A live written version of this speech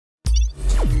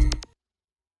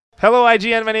Hello,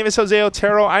 IGN. My name is Jose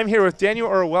Otero. I'm here with Daniel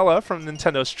Orihuela from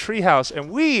Nintendo's Treehouse, and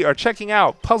we are checking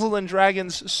out Puzzle &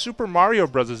 Dragons Super Mario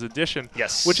Bros. Edition,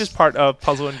 which is part of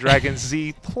Puzzle & Dragons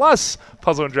Z plus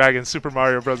Puzzle & Dragons Super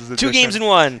Mario Bros. Edition. Two games in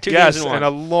one. Yes, and a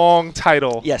long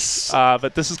title. Yes.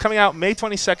 But this is coming out May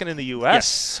 22nd in the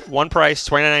U.S. Yes. One price,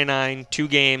 $29.99, 2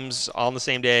 games all on the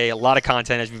same day. A lot of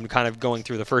content as we've been kind of going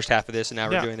through the first half of this, and now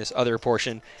we're doing this other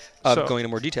portion of going into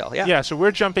more detail. Yeah, so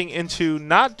we're jumping into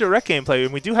not direct gameplay,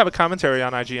 and we do have a commentary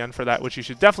on IGN for that, which you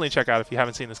should definitely check out if you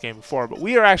haven't seen this game before. But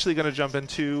we are actually going to jump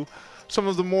into some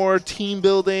of the more team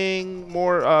building,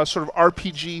 more sort of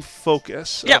RPG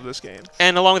focus of this game.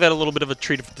 And along with that, a little bit of a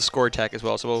treat for the score attack as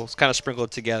well. So we'll kind of sprinkle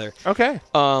it together. Okay.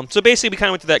 So basically, we kind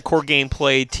of went through that core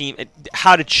gameplay team,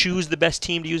 how to choose the best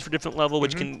team to use for different level,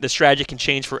 which the strategy can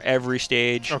change for every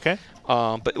stage. Okay.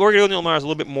 But we're going to learn a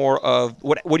little bit more of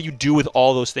what do you do with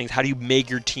all those things? How do you make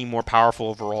your team more powerful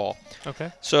overall?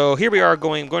 Okay. So here we are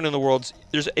going into the worlds.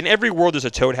 In every world there's a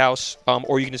Toad House,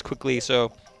 or you can just quickly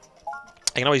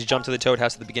I can always jump to the Toad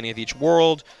House at the beginning of each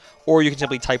world, or you can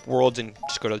simply type worlds and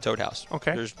just go to the Toad House.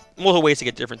 Okay. There's multiple ways to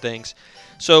get different things.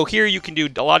 So here you can do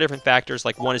a lot of different factors,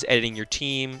 like one is editing your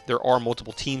team. There are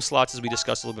multiple team slots, as we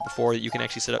discussed a little bit before, that you can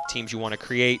actually set up teams you want to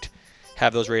create,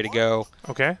 have those ready to go.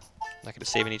 Okay. I'm not going to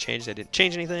save any changes. I didn't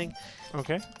change anything.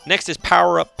 Okay. Next is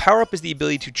Power Up. Power Up is the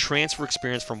ability to transfer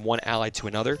experience from one ally to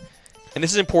another. And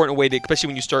this is an important way to, especially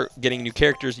when you start getting new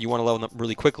characters, you want to level them up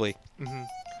really quickly.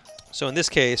 So in this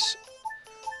case,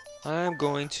 I'm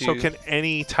going to... So can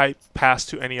any type pass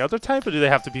to any other type, or do they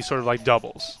have to be sort of like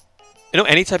doubles? No,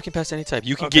 any type can pass to any type.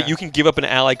 You can you can give up an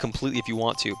ally completely if you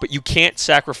want to, but you can't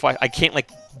sacrifice. I can't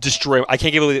destroy. I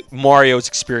can't give away Mario's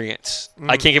experience.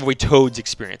 I can't give away Toad's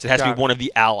experience. It has to be one of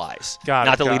the allies,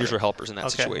 not the leaders or helpers in that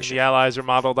situation. The allies are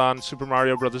modeled on Super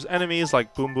Mario Brothers enemies,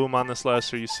 like Boom Boom on this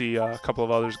list, or you see a couple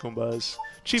of others, Goombas,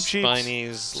 Cheep Cheeps,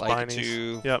 Spinies,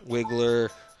 Like-a-2, Wiggler.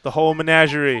 The whole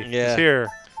menagerie is here.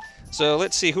 So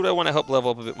let's see, who do I want to help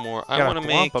level up a bit more? I want to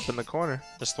make Thwomp up in the corner.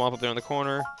 Just Thwomp up there in the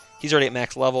corner. He's already at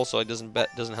max level, so it doesn't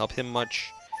help him much.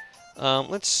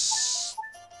 Let's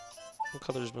what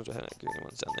colors do I have? Green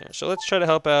ones down there. So let's try to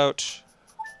help out.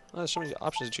 Oh, there's so many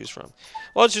options to choose from.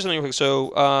 Well, let's do something real quick.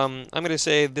 So I'm gonna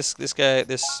say this guy,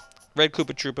 this Red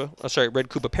Koopa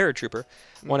Paratrooper.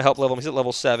 Want to help level him? He's at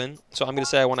level 7. So I'm gonna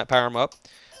say I want to power him up.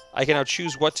 I can now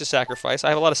choose what to sacrifice. I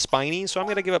have a lot of Spinies, so I'm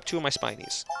gonna give up 2 of my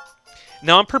Spinies.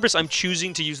 Now, on purpose, I'm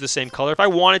choosing to use the same color. If I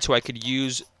wanted to, I could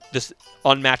use this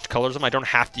unmatched colors. I don't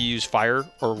have to use fire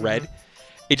or red.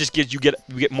 It just gives you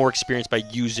get more experience by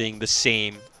using the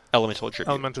same elemental attribute.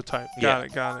 Elemental type. Got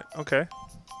it. Okay.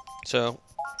 So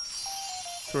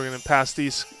we're gonna pass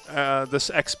these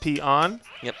this XP on.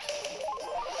 Yep.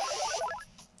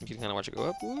 You can kind of watch it go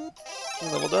up. Whoop.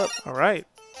 Leveled up. All right.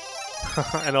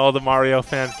 And all the Mario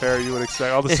fanfare you would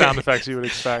expect, all the sound effects you would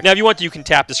expect. Now, if you want to, you can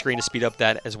tap the screen to speed up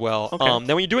that as well. Okay.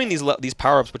 Then when you're doing these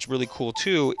power-ups, what's really cool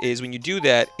too is when you do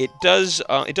that, it does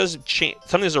change.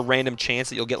 Sometimes there's a random chance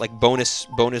that you'll get like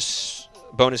bonuses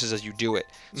as you do it.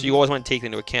 So you always want to take that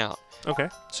into account. Okay.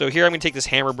 So here I'm going to take this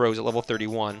Hammer Bros at level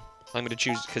 31. I'm going to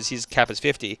choose because his cap is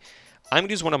 50. I'm going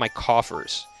to use one of my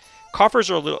coffers.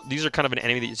 Coffers are these are kind of an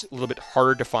enemy that's a little bit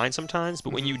harder to find sometimes,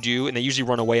 but when you do, and they usually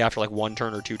run away after like 1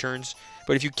 turn or 2 turns.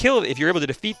 But if you're able to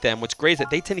defeat them, what's great is that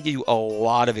they tend to give you a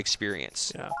lot of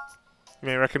experience. Yeah. You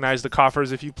may recognize the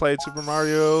coffers if you played Super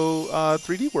Mario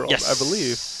 3D World, yes. I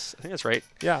believe. I think that's right.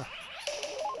 Yeah.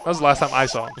 That was the last time I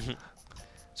saw them.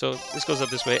 So this goes up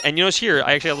this way. And you notice here,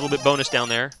 I actually have a little bit bonus down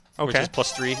there, which is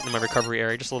 +3 in my recovery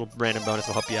area. Just a little random bonus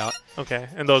will help you out. Okay.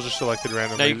 And those are selected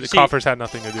randomly. The see, coffers had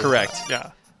nothing to do correct. with that.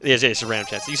 Yeah. Yes, it's a random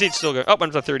chance. You see it's still going. Oh,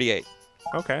 I'm at 38.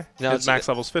 Okay. Now His max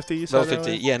level's 50, you said? Level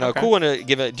 50. Yeah, no, cool one to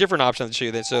give a different option to show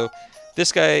you that. So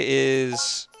this guy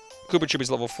is Koopa Troopa's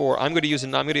level 4. I'm going to use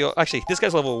actually, this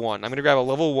guy's level 1. I'm going to grab a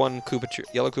level 1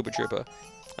 yellow Koopa Troopa.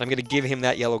 I'm going to give him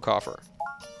that yellow coffer.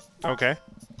 Okay.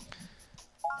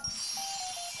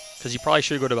 Because you probably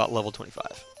should go to about level 25.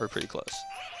 We're pretty close.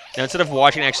 Now, instead of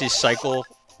watching actually cycle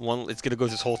one, it's going to go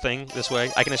this whole thing this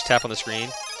way. I can just tap on the screen.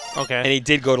 Okay. And he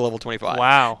did go to level 25.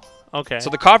 Wow. Okay. So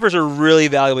the coffers are really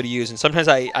valuable to use, and sometimes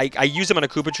I use them on a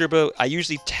Koopa Troopa. I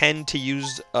usually tend to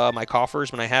use my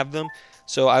coffers when I have them.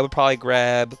 So I would probably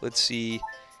grab, let's see,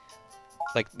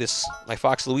 like my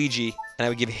Fox Luigi, and I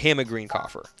would give him a green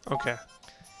coffer. Okay.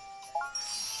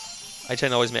 I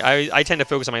tend to always I tend to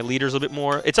focus on my leaders a little bit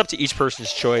more. It's up to each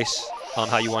person's choice on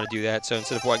how you want to do that. So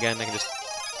instead of again, I can just.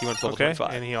 He went to level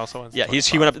 25. And he also went to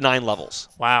 25. He went up 9 levels.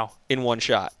 Wow. In one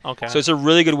shot. Okay. So it's a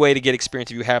really good way to get experience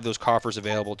if you have those coffers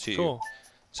available to you. Cool.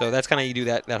 So that's kind of you do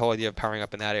that whole idea of powering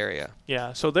up in that area.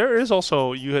 Yeah. So there is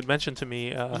also, you had mentioned to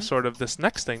me sort of this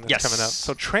next thing that's coming up.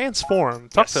 So transform.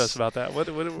 Talk to us about that.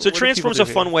 So transforms are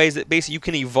fun ways that basically you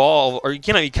can evolve, or you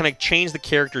kind of change the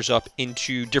characters up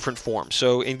into different forms.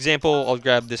 So example, I'll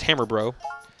grab this Hammer Bro.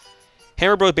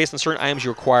 Hammer Bro is based on certain items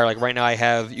you require. Like right now I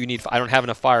don't have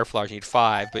enough fire flowers. You need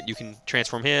 5, but you can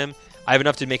transform him. I have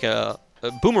enough to make a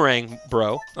Boomerang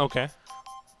Bro. Okay.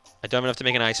 I don't have enough to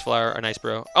make an Ice Flower, an Ice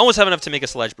Bro. I almost have enough to make a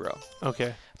Sledge Bro.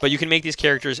 Okay. But you can make these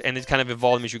characters and then kind of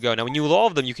evolve them as you go. Now, when you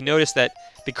evolve them, you can notice that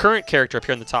the current character up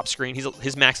here on the top screen,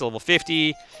 his max is level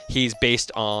 50. He's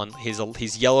based on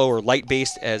he's yellow or light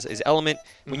based as his element.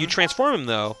 When you transform him,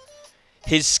 though,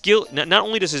 his skill not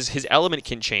only does his element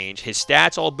can change, his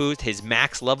stats all boost, his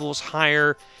max level is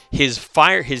higher, his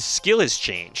skill has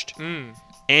changed,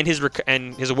 and his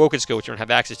awoken skill, which you don't have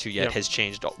access to yet, has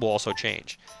changed. Will also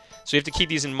change. So you have to keep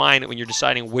these in mind when you're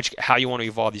deciding how you want to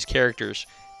evolve these characters.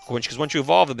 Because once you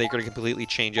evolve them, they're going to completely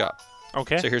change up.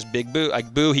 Okay. So here's Big Boo.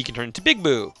 Like Boo, he can turn into Big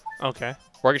Boo. Okay.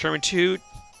 Or I can turn him into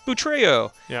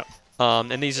Bootreo. Yeah.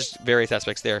 And these are various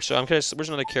aspects there. So where's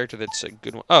another character that's a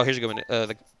good one? Oh, here's a good one.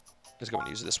 Let's go and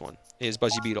use this one. Is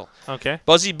Buzzy Beetle. Okay.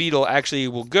 Buzzy Beetle actually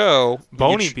will go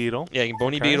Bony Beetle. Yeah,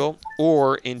 Bony Beetle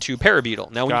or into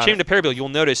Parabeetle. Now, when you change to Parabeetle, you'll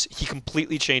notice he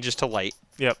completely changes to light.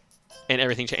 Yep. And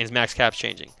everything changes. His max cap's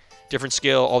changing. Different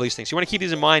skill, all these things. So you want to keep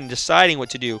these in mind in deciding what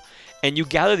to do, and you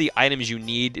gather the items you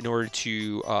need in order to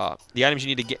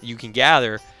you can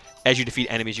gather as you defeat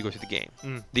enemies you go through the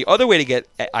game. The other way to get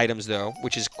items, though,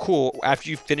 which is cool, after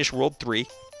you finish World 3,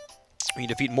 when you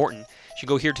defeat Morton, you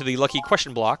go here to the lucky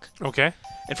question block. Okay.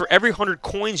 And for every 100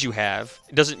 coins you have,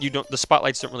 the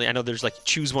spotlights don't really. I know there's like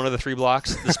choose one of the 3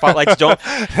 blocks. The spotlights don't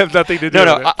have nothing to do.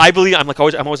 No, with it. I believe I'm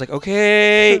always like,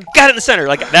 okay, got it in the center.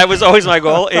 Like that was always my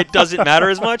goal. It doesn't matter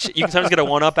as much. You can sometimes get a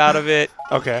 1-up out of it.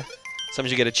 Okay.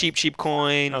 Sometimes you get a cheap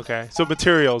coin. Okay. So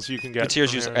materials you can get.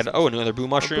 Materials you add. Oh, another Boo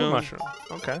Mushroom. Boo Mushroom.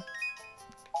 Okay.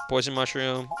 Poison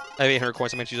Mushroom. I have 800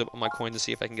 coins. I'm going to use up my coin to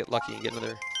see if I can get lucky and get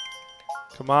another.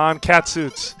 Come on, cat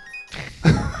suits.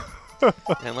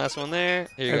 And last one there.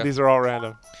 Here you go. These are all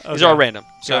random. Okay. These are all random.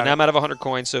 So now I'm out of 100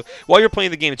 coins. So while you're playing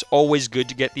the game, it's always good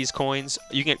to get these coins.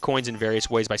 You can get coins in various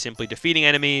ways by simply defeating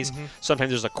enemies.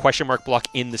 Sometimes there's a question mark block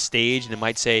in the stage, and it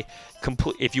might say,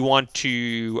 if you want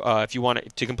to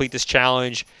complete this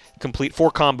challenge, complete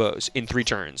 4 combos in 3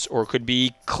 turns, or it could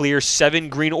be clear 7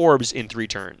 green orbs in 3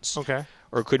 turns. Okay.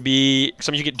 Or it could be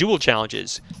sometimes you get dual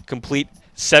challenges, complete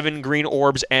 7 green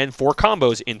orbs and 4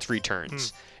 combos in 3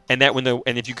 turns. And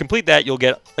if you complete that, you'll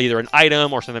get either an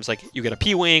item, or sometimes like you get a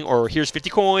P-Wing, or here's 50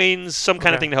 coins, some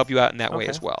kind of thing to help you out in that way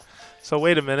as well. So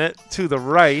wait a minute, to the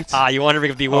right. You want to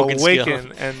bring up the Awaken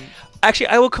skill. And actually,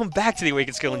 I will come back to the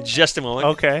Awaken skill in just a moment.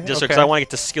 Okay. Just because I want to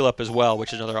get to skill up as well,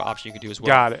 which is another option you can do as well.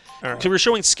 Got it. All right. So we were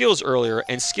showing skills earlier,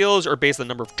 and skills are based on the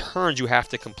number of turns you have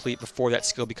to complete before that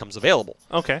skill becomes available.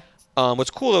 Okay.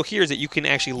 What's cool, though, here is that you can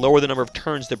actually lower the number of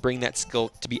turns to bring that skill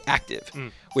to be active,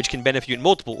 which can benefit you in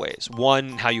multiple ways.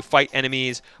 One, how you fight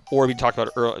enemies, or we talked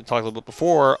about a little bit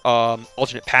before,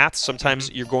 alternate paths. Sometimes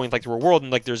you're going like through a world,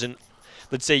 and like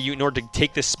let's say in order to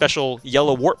take this special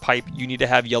yellow warp pipe, you need to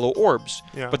have yellow orbs.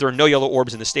 Yeah. But there are no yellow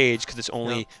orbs in the stage because it's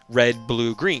only red,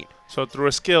 blue, green. So through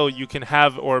a skill, you can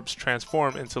have orbs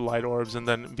transform into light orbs and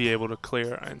then be able to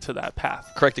clear into that path.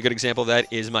 Correct. A good example of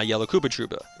that is my yellow Koopa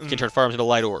Troopa. You can turn fire orbs into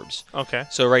light orbs. Okay.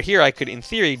 So right here, I could, in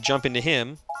theory, jump into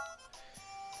him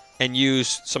and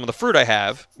use some of the fruit I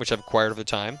have, which I've acquired over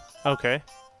time. Okay.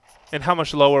 And how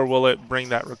much lower will it bring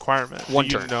that requirement? One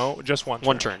turn. No, just one turn.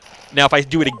 One turn. Now, if I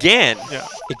do it again,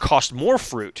 it costs more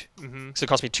fruit. So it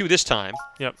cost me 2 this time.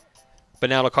 Yep. But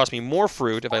now it'll cost me more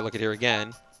fruit if I look at here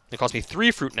again. It costs me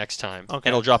 3 fruit next time, and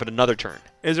it'll drop it another turn.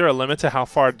 Is there a limit to how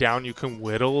far down you can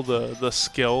whittle the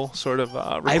skill sort of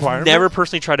requirement? I've never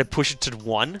personally tried to push it to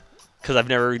 1. Because I've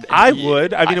never... I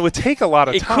would. I mean, it would take a lot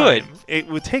of time. It could. It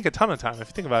would take a ton of time if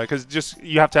you think about it. Because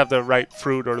you have to have the right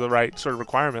fruit or the right sort of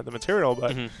requirement, the material.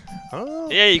 But I don't know.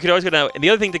 Yeah, you could always go down. And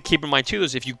the other thing to keep in mind, too,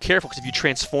 is if you're careful, because if you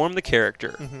transform the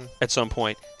character at some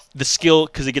point, the skill,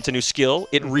 because it gets a new skill,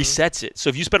 it resets it. So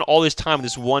if you spend all this time with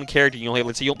this one character, you only have,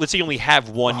 let's say you only have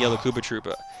one yellow Koopa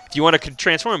Troopa. If you want to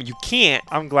transform him, you can't.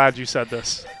 I'm glad you said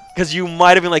this. Because you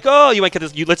might have been like, oh, you might get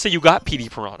this. Let's say you got PD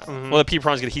Piranha. Well, the PD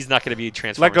Piranha's he's not going to be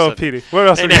transformed. Let go of PD. What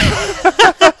else? So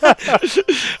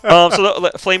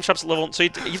the Flame Chop's level. So you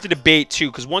have to debate too,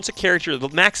 because once a character, the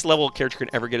max level a character can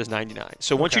ever get is 99.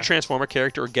 So once you transform a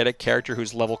character or get a character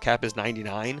whose level cap is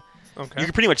 99,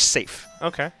 you're pretty much safe.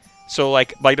 Okay. So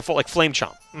like by default, like Flame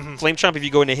Chomp. Flame Chomp, if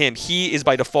you go into him, he is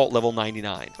by default level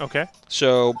 99. Okay.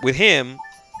 So with him,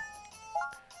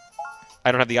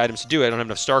 I don't have the items to do it. I don't have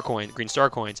enough green star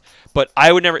coins. But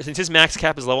I would never, since his max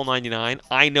cap is level 99,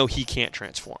 I know he can't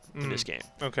transform in this game.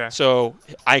 Okay. So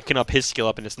I can up his skill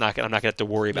up, and I'm not gonna have to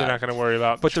worry about. You're not gonna worry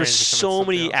about. But there's so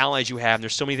many allies you have. And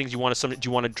there's so many things you want to. Do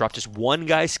you want to drop just one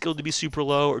guy's skill to be super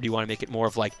low, or do you want to make it more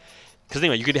of like? Because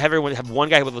anyway, you could have everyone have one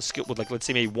guy with a skill with like let's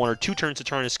say maybe 1 or 2 turns to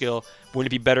turn a skill. Wouldn't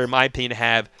it be better, in my opinion, to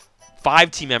have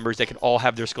 5 team members that could all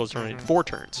have their skills turned in 4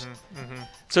 turns?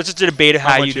 So it's just a debate of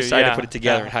how you decide to put it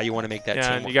together and how you want to make that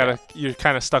team. And you're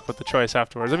kind of stuck with the choice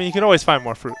afterwards. I mean, you can always find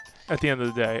more fruit at the end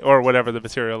of the day, or whatever the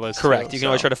material is. Correct. You can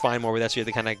always try to find more, but that's you have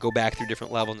to kind of go back through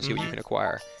different levels and see what you can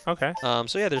acquire. Okay.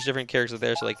 So yeah, there's different characters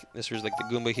there. So like this was like the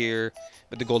Goomba here,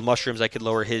 with the gold mushrooms. I could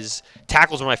lower his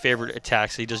tackles. One of my favorite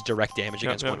attacks. He does direct damage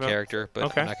against one character,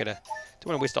 but I'm not gonna. Don't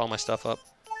want to waste all my stuff up.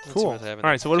 Cool. All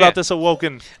right. So what about this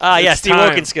Awoken? Yes, the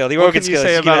Awoken skill. The Awoken skill. What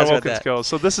can you say about Awoken skills?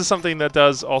 So this is something that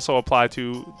does also apply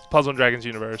to Puzzle and Dragons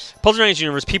universe. Puzzle and Dragons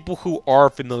universe. People who are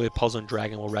familiar with Puzzle and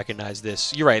Dragon will recognize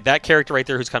this. You're right. That character right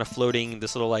there, who's kind of floating,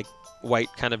 this little like white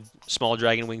kind of small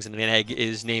dragon wings and an egg,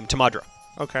 is named Tamadra.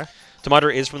 Okay.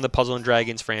 Tamadra is from the Puzzle and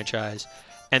Dragons franchise.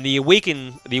 And the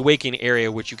Awaken area,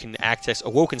 which you can access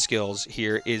Awoken skills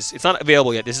here, it's not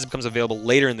available yet. This becomes available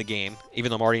later in the game, even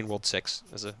though I'm already in World 6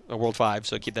 as a World 5,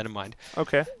 so keep that in mind.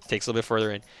 Okay. It takes a little bit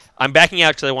further in. I'm backing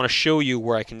out because I want to show you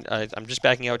where I can. I'm just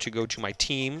backing out to go to my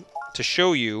team to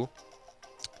show you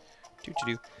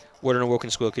what an Awoken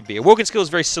skill could be. Awoken skill is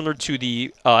very similar to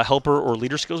the helper or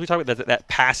leader skills we talked about. That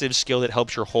passive skill that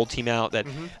helps your whole team out. That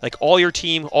like all your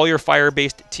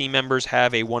fire-based team members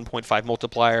have a 1.5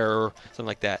 multiplier or something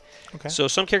like that. Okay. So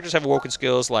some characters have Awoken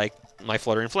skills like my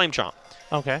Flutter and Flame Chomp.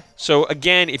 Okay. So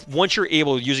again, once you're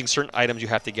able using certain items, you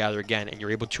have to gather again, and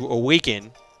you're able to awaken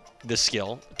the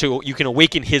skill. You can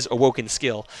awaken his Awoken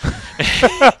skill.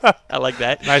 I like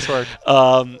that. Nice word.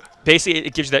 Basically,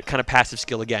 it gives you that kind of passive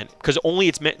skill again, because only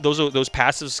it's meant those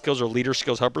passive skills or leader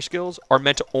skills, helper skills are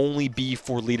meant to only be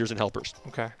for leaders and helpers.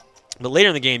 Okay. But later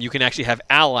in the game, you can actually have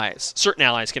allies. Certain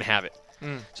allies can have it.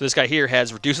 So this guy here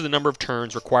reduces the number of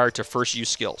turns required to first use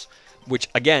skills, which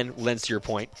again lends to your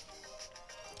point.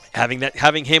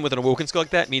 Having him with an Awoken skill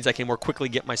like that means I can more quickly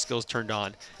get my skills turned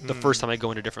on the first time I go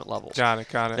into different levels. Got it.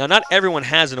 Got it. Now, not everyone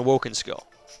has an Awoken skill.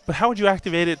 But how would you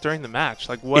activate it during the match?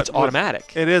 Like what? It's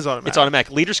automatic. It is automatic. It's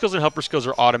automatic. Leader skills and helper skills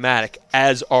are automatic,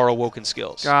 as are Awoken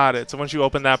skills. Got it. So once you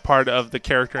open that part of the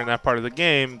character in that part of the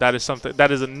game, that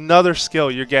is another skill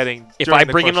you're getting. If I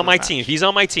bring him on my team, if he's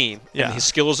on my team, and his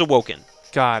skill is Awoken.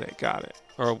 Got it. Got it.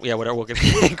 Or whatever Awoken.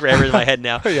 Grammar in my head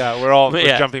now. Yeah,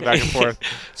 we're jumping back and forth.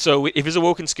 So if his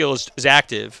Awoken skill is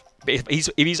active, if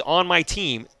he's on my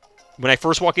team, when I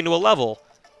first walk into a level,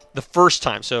 the first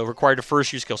time, so required to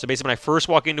first use skill. So basically, when I first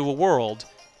walk into a world,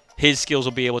 his skills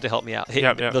will be able to help me out.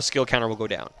 The skill counter will go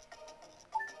down.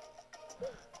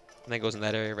 And that goes in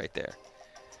that area right there.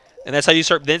 And that's how you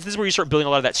start. This is where you start building a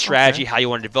lot of that strategy, how you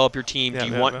want to develop your team.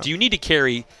 Do you need to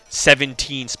carry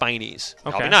 17 Spinies?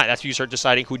 Probably not. That's where you start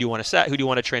deciding who do you want to set, who do you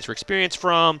want to transfer experience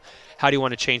from, how do you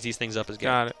want to change these things up as game.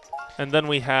 Got it. And then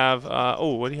we have,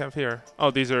 what do you have here?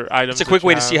 Oh, these are items. It's a quick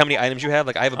way to see how many items you have.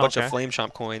 Like I have a bunch of Flame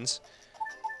Chomp coins.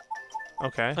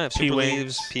 Okay. I have Super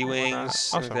Leaves,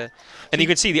 P-Wings, awesome. Like and you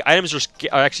can see the items are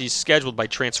actually scheduled by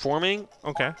transforming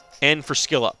and for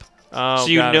skill up. Oh, so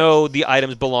you know the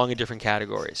items belong in different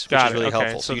categories, which is really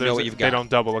helpful. So you know what you've got. They don't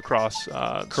double across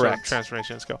correct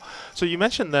transformation skill. So you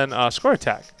mentioned then Score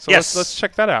Attack. So let's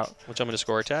check that out. We'll jump into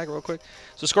Score Attack real quick.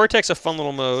 So Score Attack's a fun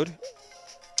little mode.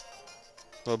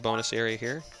 Little bonus area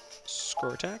here.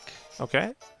 Score Attack.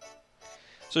 Okay.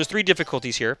 So there's 3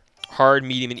 difficulties here: hard,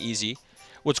 medium, and easy.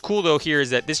 What's cool, though, here is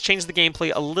that this changes the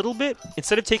gameplay a little bit.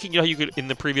 Instead of taking, how you could, in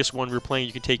the previous one we were playing,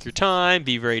 you could take your time,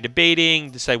 be very debating,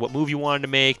 decide what move you wanted to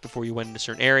make before you went into a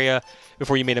certain area,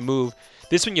 before you made a move.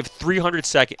 This one, you have 300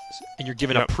 seconds, and you're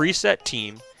given a preset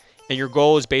team, and your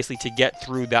goal is basically to get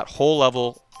through that whole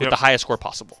level with the highest score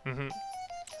possible.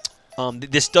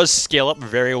 This does scale up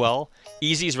very well.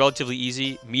 Easy is relatively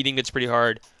easy. Medium gets pretty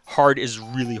hard. Hard is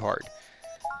really hard.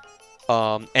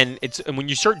 And when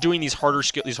you start doing these harder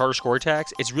score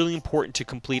attacks, it's really important to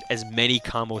complete as many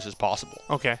combos as possible.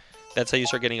 Okay. That's how you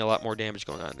start getting a lot more damage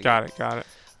going on in the game. Got it.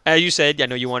 As you said, I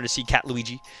know you wanted to see Cat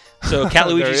Luigi. So Cat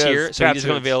Luigi's here. So he does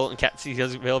become available, and he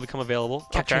does become available.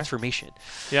 Cat transformation.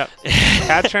 Yep.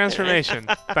 Cat transformation.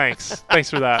 Thanks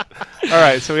for that. All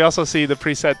right. So we also see the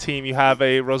preset team. You have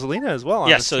a Rosalina as well.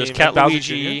 Yes. So there's Cat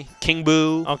Luigi, King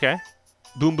Boo. Okay.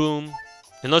 Boom Boom.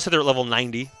 And notice that they're at level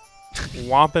 90.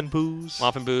 Womp and Boos.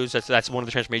 Womp and Boos. That's one of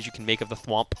the transformations you can make of the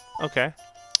Thwomp. Okay.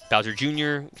 Bowser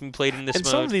Jr. can be played in this and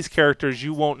mode. some of these characters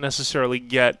you won't necessarily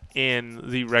get in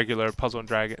the regular Puzzle and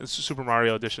Dragons, Super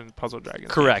Mario Edition Puzzle and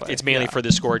Dragons. Correct. Gameplay. It's mainly for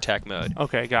the score attack mode.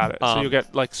 Okay, got it. So you'll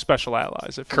get like special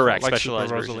allies. If Correct. like Specialized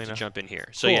Super versions Rosalina. to jump in here.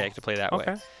 So Cool. yeah, you have to play that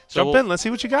way. So So jump in. Let's see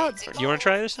what you got. Do you want to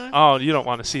try this time? Oh, you don't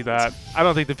want to see that. I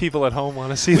don't think the people at home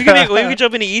want to see We that. could, we could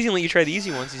jump into easy and let you try the easy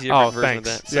ones. Easy different version of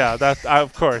thanks. that. So. Yeah, that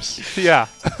of course. Yeah.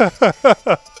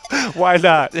 Why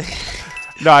not?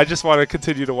 No, I just want to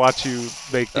continue to watch you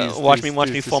make these. Watch these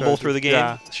me fumble through the game.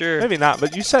 Yeah. Sure. Maybe not,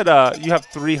 but you said you have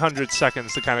 300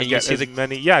 seconds to kind of And you get see as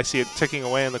many. Yeah, I see it ticking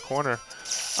away in the corner.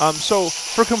 So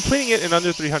for completing it in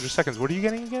under 300 seconds, what are you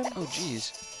getting again? Oh,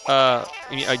 jeez.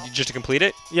 Just to complete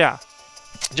it? Yeah.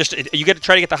 Just you get to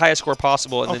try to get the highest score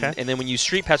possible, and Okay. then when you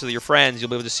street pass with your friends, you'll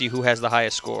be able to see who has the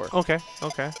highest score. Okay.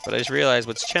 Okay. But I just realized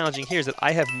what's challenging here is that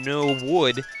I have no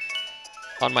wood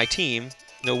on my team.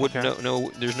 No wood. Okay.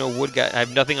 There's no wood guy. I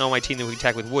have nothing on my team that we can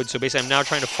attack with wood. So basically, I'm now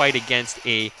trying to fight against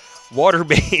a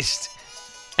water-based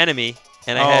enemy,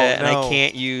 and I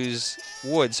can't use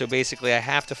wood. So basically, I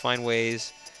have to find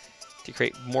ways to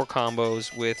create more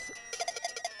combos with.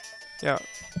 Yeah.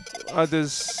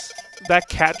 Does that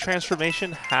cat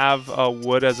transformation have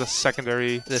wood as a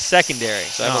secondary? The secondary.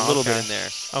 So I have a little bit in there.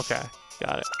 Okay.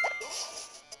 Got it.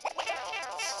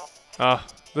 Oh,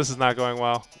 this is not going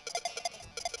well.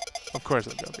 Of course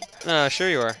I'm joking. Sure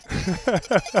you are.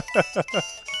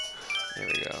 There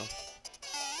we go.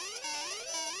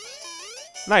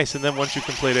 Nice, and then once you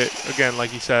complete it, again,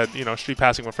 like you said, street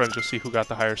passing with friends, you'll see who got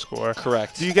the higher score.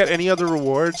 Correct. Do you get any other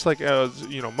rewards, like,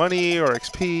 money or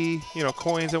XP,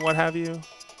 coins and what have you?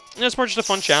 No, it's more just a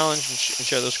fun challenge and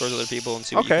share those scores with other people and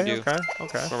see what you can do.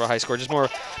 Okay. It's more of a high score,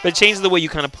 but it changes the way you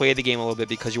kind of play the game a little bit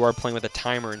because you are playing with a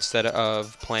timer instead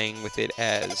of playing with it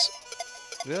as.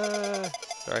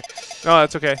 Sorry. No,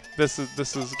 that's okay. This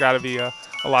has got to be a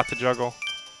lot to juggle.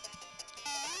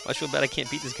 I feel bad I can't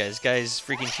beat this guy. This guy is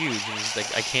freaking huge, and he's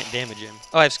like I can't damage him.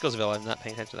 Oh, I have skills available. I'm not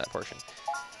paying attention to that portion.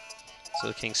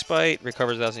 So King's Spite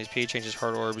recovers 1,000 HP, changes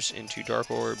hard orbs into dark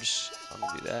orbs. I'm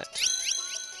gonna do that.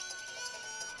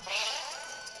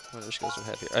 What other skills do I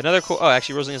have here? Another cool. Oh,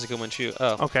 actually, Rosalina is a good one too.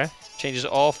 Oh. Okay. Changes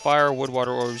all fire, wood,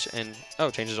 water orbs, and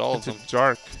changes all of them.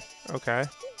 Dark. Okay.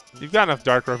 You've got enough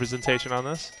dark representation on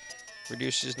this.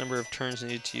 Reduces number of turns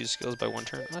needed to use skills by 1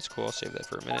 turn. That's cool. I'll save that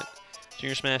for a minute.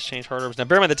 Junior Smash, change hard orbs. Now,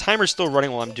 bear in mind, the timer's still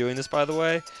running while I'm doing this, by the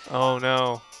way. Oh,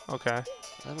 no. Okay.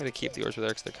 I'm going to keep the orbs with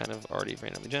there because they're kind of already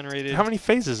randomly generated. How many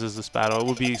phases is this battle? It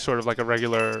would be sort of like a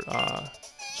regular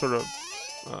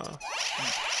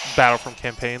battle from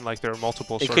campaign, like there are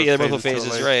multiple there are multiple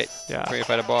phases, right? Yeah. Before you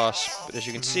fight a boss. But as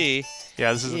you can see...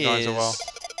 Yeah, this isn't going so well.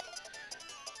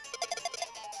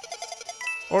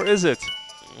 Or is it?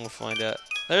 We'll find out.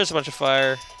 There's a bunch of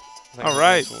fire. All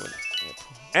right.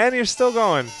 And you're still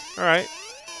going. All right.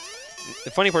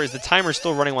 The funny part is the timer's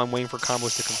still running while I'm waiting for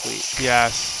combos to complete.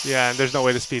 Yes. Yeah, and there's no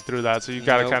way to speed through that, so you've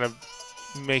got to kind of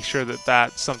make sure that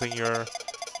that's something you're...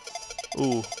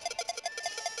 Ooh.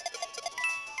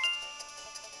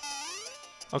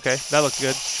 Okay, that looks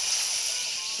good.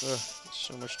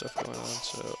 So much stuff going on,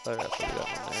 so I have to do that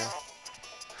one there.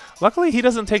 Luckily, he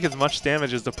doesn't take as much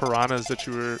damage as the piranhas that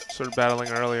you were sort of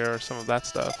battling earlier, or some of that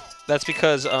stuff. That's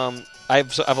because I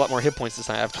have a lot more hit points this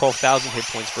time. I have 12,000 hit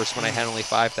points versus when I had only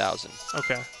 5,000.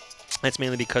 Okay. That's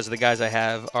mainly because the guys I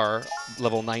have are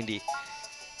level 90.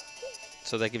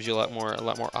 So that gives you a lot more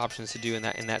options to do in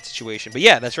that situation. But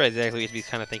yeah, that's right. Exactly what you have to be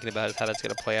kind of thinking about is how that's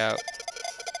going to play out.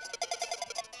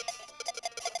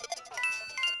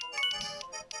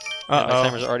 Uh-oh. My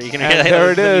timer's already going to get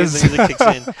there. It is. The music kicks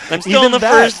in. I'm still in the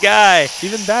first guy.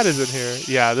 Even that isn't here.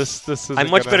 Yeah, this is. I'm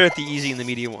much better at the easy and the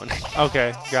medium one.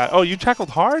 Okay, got it. Oh, you tackled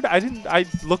hard? I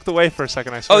looked away for a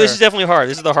second. I swear. Oh, this is definitely hard.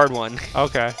 This is the hard one.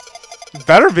 Okay.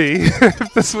 Better be.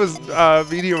 If this was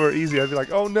medium or easy, I'd be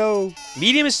like, oh no.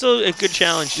 Medium is still a good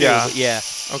challenge too. Yeah. But yeah.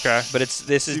 Okay. But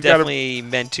this is definitely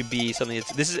meant to be something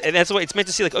that's the way it's meant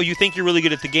to see, like, oh, you think you're really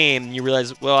good at the game, and you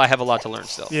realize, well, I have a lot to learn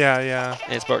still. Yeah, yeah.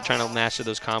 And it's about trying to master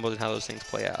those combos and how those things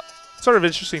play out. Sort of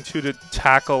interesting too to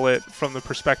tackle it from the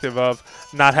perspective of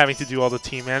not having to do all the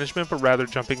team management, but rather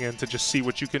jumping in to just see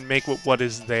what you can make with what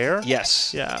is there.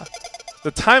 Yes. Yeah.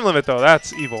 The time limit, though,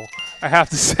 that's evil, I have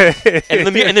to say.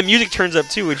 And the music turns up,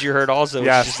 too, which you heard also.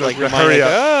 Yeah, just so like the hurry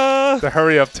up. The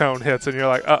hurry-up tone hits, and you're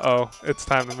like, uh-oh, it's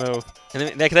time to move. And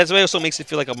then, that's the way it also makes it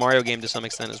feel like a Mario game to some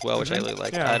extent as well, which I really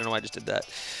like. Yeah. I don't know why I just did that.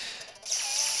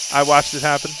 I watched it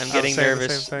happen. I'm getting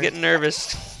nervous. I'm getting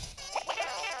nervous.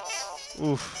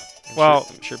 Oof. Well,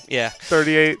 sure, yeah.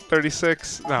 38,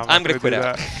 36. No, I'm going to quit do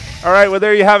out. That. All right, well,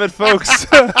 there you have it, folks.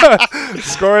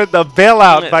 Score the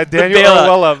bailout by Daniel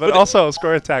Orihuela, but also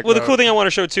score attack. Well, the cool thing I want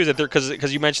to show too is that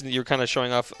because you mentioned that you were kind of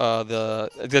showing off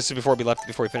this is before we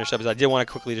finished up. Is I did want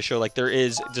to quickly to show there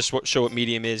is just show what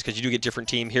medium is because you do get different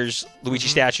team. Here's Luigi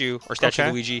statue or statue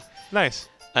of Luigi. Nice.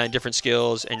 And different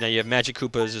skills, and now you have Magic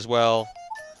Koopas as well.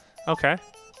 Okay.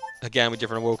 Again, with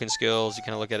different awoken skills, you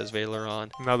kind of look at as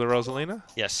Valeron. Another Rosalina?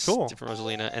 Yes. Cool. Different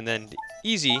Rosalina. And then the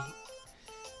Easy,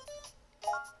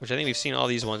 which I think we've seen all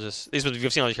these ones. We've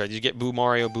seen all these cards. You get Boo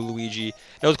Mario, Boo Luigi.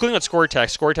 Now, the cool thing about Score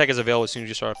Attack is available as soon as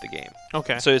you start up the game.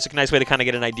 Okay. So it's a nice way to kind of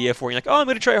get an idea for you. Like, oh, I'm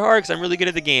going to try hard because I'm really good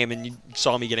at the game. And you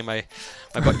saw me getting my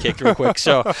butt kicked real quick.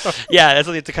 So, yeah, that's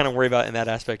something to kind of worry about in that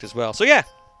aspect as well. So, yeah.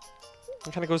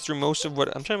 It kind of goes through most of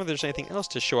what... I'm trying to know if there's anything else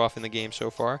to show off in the game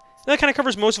so far. And that kind of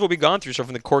covers most of what we've gone through. So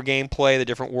from the core gameplay, the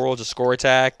different worlds, the Score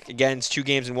Attack. Again, it's 2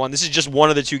 games in 1. This is just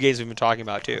one of the 2 games we've been talking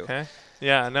about, too. Okay.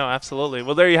 Yeah, no, absolutely.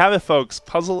 Well, there you have it, folks.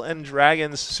 Puzzle and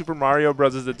Dragons Super Mario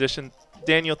Bros. Edition.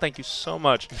 Daniel, thank you so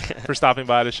much for stopping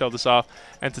by to show this off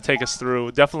and to take us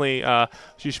through. Definitely,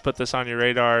 you should put this on your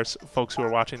radars, folks who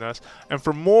are watching us. And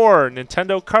for more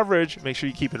Nintendo coverage, make sure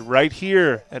you keep it right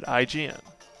here at IGN.